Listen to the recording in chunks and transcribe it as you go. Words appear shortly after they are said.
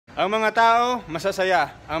Ang mga tao,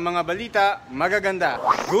 masasaya. Ang mga balita, magaganda.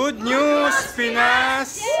 Good news,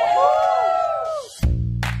 Pinas!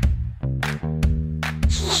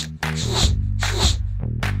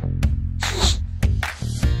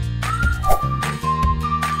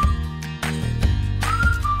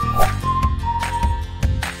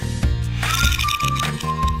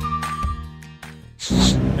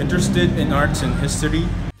 Interested in arts and history?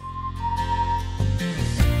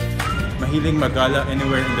 Mahiling magala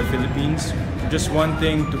anywhere in the Philippines? Just one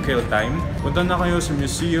thing to kill time? Punta na kayo sa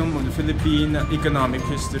Museum of the Philippine Economic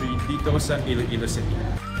History dito sa Iloilo City.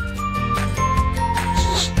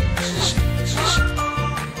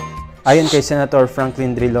 Ayon kay Senator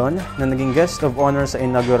Franklin Drilon na naging guest of honor sa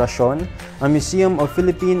inaugurasyon, ang Museum of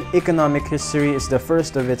Philippine Economic History is the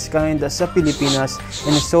first of its kind sa Pilipinas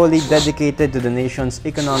and is solely dedicated to the nation's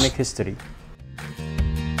economic history.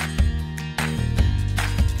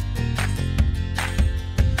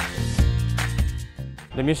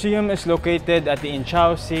 The museum is located at the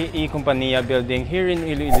Inchausi E Compania building here in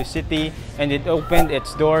Iloilo City, and it opened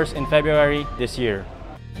its doors in February this year.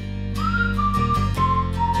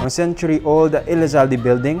 Ang century-old Elizalde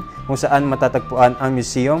Building, kung saan matatagpuan ang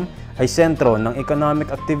museum, ay sentro ng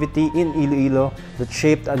economic activity in Iloilo that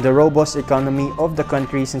shaped the robust economy of the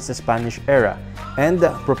country since the Spanish era and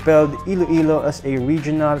propelled Iloilo as a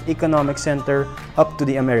regional economic center up to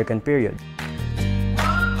the American period.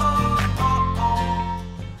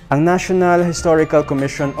 Ang National Historical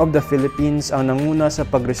Commission of the Philippines ang nanguna sa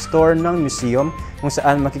pag-restore ng museum kung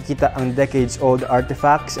saan makikita ang decades-old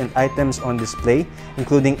artifacts and items on display,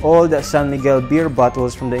 including old San Miguel beer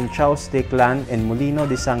bottles from the Inchausti clan and Molino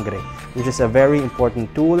de Sangre, which is a very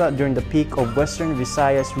important tool during the peak of Western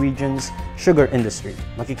Visayas region's sugar industry.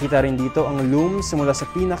 Makikita rin dito ang looms mula sa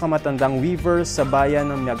pinakamatandang weavers sa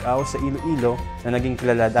bayan ng Miagao sa Iloilo na naging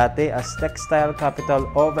kilala dati as textile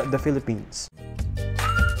capital of the Philippines.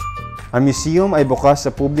 Ang museum ay bukas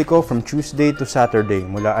sa publiko from Tuesday to Saturday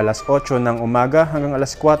mula alas 8 ng umaga hanggang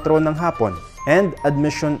alas 4 ng hapon, and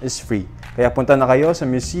admission is free. Kaya punta na kayo sa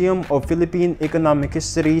Museum of Philippine Economic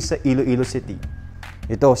History sa Iloilo City.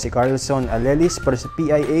 Ito si Carlson Alelis para sa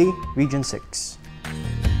PIA Region 6.